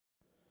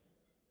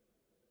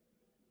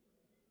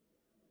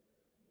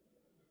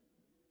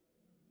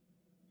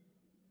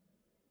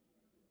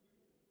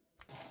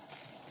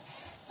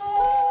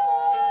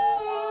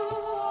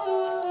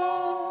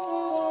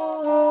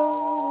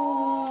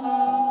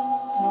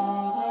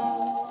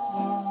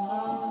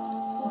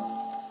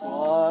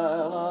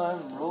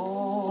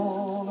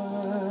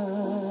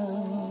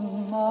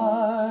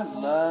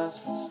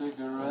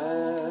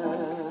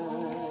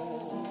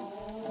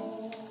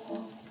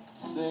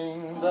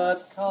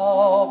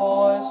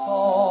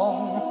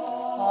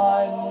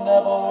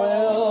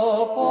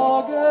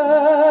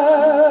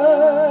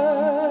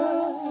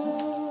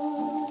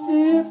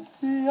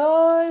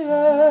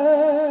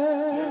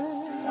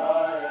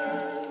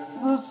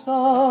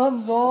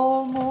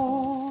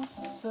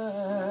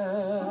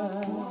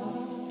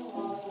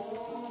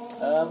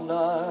and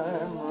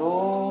I'm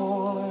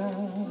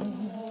rolling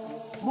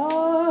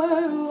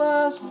my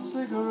last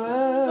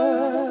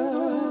cigarette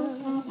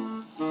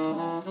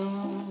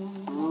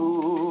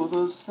through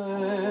the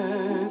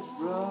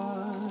sagebrush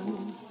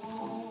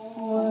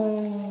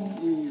when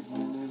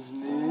evening is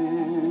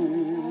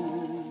near.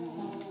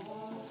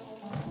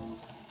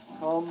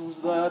 Comes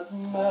that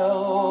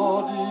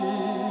melody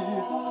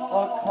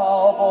a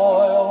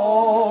cowboy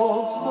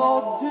holds so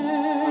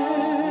dear.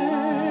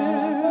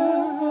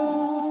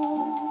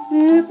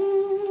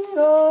 Yippee-yi-yi,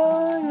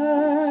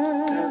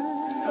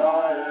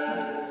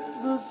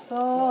 the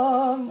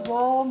sun's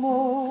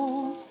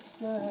almost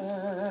set,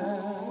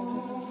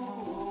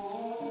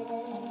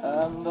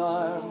 and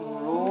I'm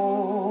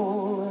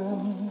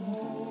rolling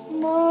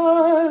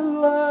my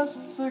last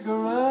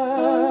cigarette.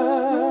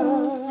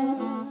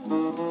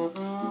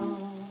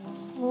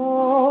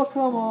 Oh,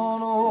 come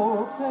on,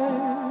 old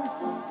Kate,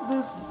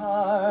 this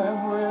time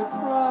we're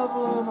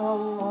traveling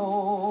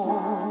alone.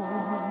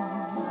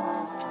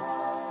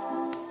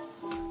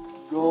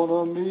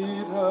 Gonna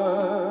meet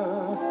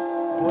her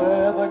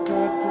where the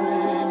good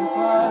green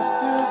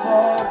pastures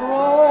are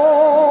grown.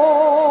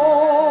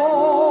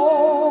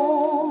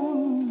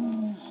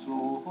 So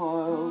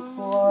while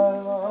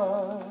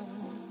twilight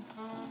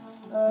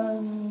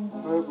and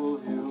purple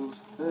hills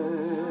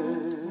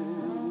fade,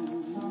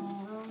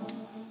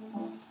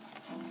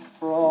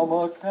 from a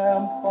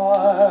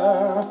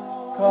campfire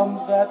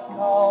comes that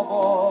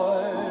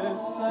cowboy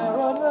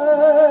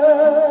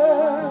serenade.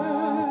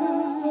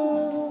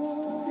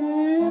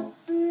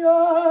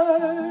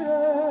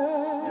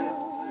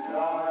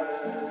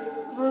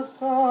 The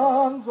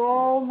sun's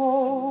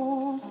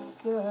almost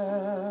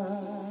there,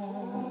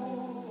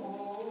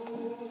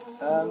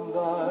 and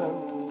I'm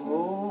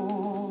rolling